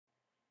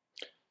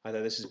Hi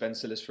there, this is Ben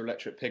Sillis for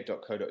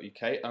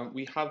electricpig.co.uk.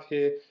 We have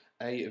here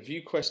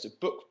a Quest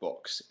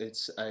BookBox.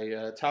 It's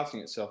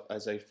touting itself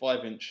as a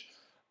 5-inch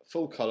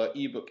full-color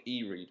ebook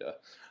e-reader,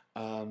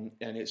 and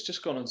it's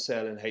just gone on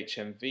sale in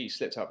HMV.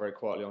 Slipped out very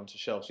quietly onto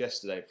shelves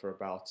yesterday for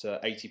about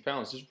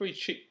 £80. It's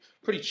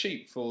pretty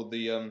cheap for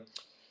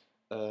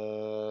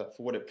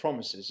what it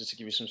promises. Just to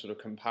give you some sort of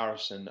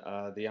comparison,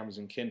 the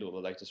Amazon Kindle, the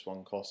latest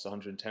one, costs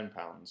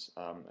 £110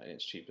 in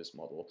its cheapest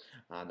model,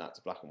 and that's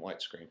a black and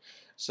white screen.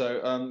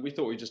 So we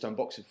thought we'd just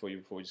unbox it for you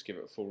before we just give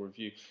it a full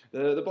review.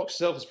 The box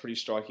itself is pretty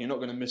striking. You're not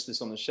going to miss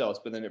this on the shelves,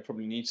 but then it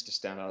probably needs to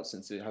stand out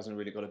since it hasn't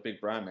really got a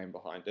big brand name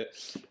behind it.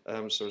 So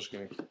I'm just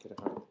going to get it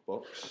out of the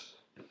box.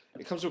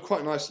 It comes with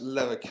quite a nice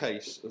leather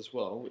case as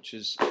well, which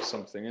is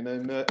something. And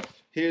then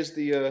here's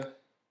the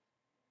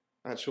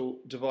actual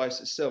device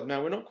itself.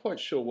 Now, we're not quite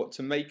sure what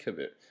to make of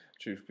it,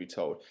 truth be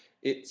told.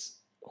 It's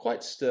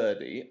quite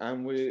sturdy,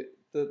 and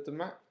the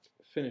matte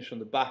finish on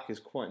the back is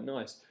quite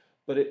nice,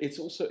 but it's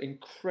also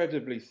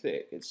incredibly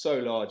thick. It's so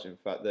large, in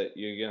fact, that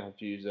you're going to have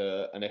to use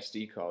an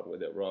SD card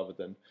with it rather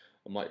than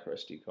a micro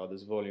SD card.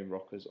 There's volume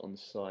rockers on the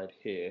side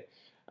here.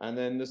 And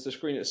then there's the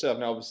screen itself.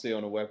 Now, obviously,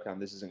 on a webcam,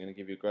 this isn't going to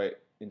give you a great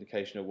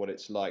indication of what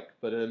it's like,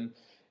 but the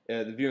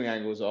viewing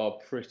angles are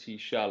pretty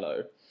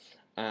shallow,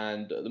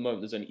 and at the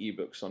moment there's only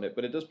ebooks on it,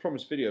 but it does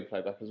promise video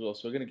playback as well,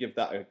 so we're going to give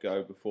that a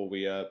go before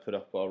we put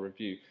up our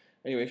review.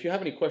 Anyway, if you have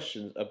any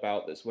questions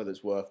about this, whether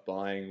it's worth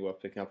buying, worth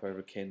picking up over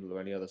a Kindle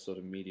or any other sort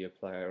of media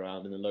player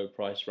around in the low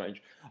price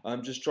range,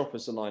 just drop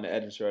us a line at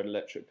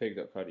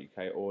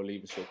editor@electricpig.co.uk or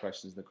leave us your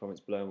questions in the comments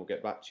below, and we'll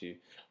get back to you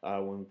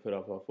when we put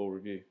up our full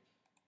review.